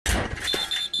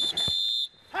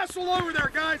Hustle over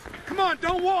there, guys. Come on,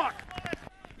 don't walk.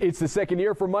 It's the second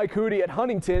year for Mike Hudy at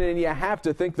Huntingdon, and you have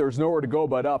to think there's nowhere to go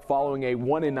but up following a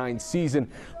 1-9 season.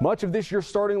 Much of this year's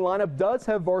starting lineup does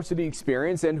have varsity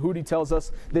experience, and Hudy tells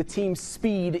us the team's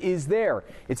speed is there.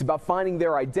 It's about finding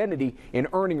their identity and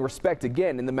earning respect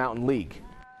again in the Mountain League.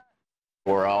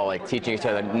 We're all teaching each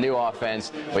other new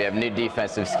offense. We have new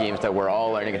defensive schemes that we're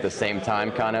all learning at the same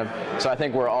time, kind of. So I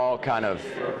think we're all kind of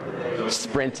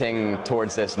sprinting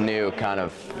towards this new kind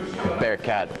of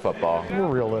Bearcat football. We're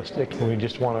realistic. We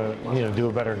just want to, do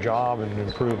a better job and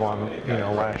improve on,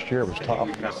 last year was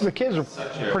tough. The kids are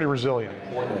pretty resilient.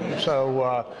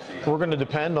 So we're going to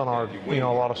depend on our, a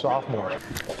lot of sophomores.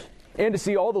 And to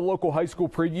see all the local high school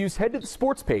previews, head to the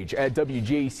sports page at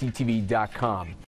WJACTV.com.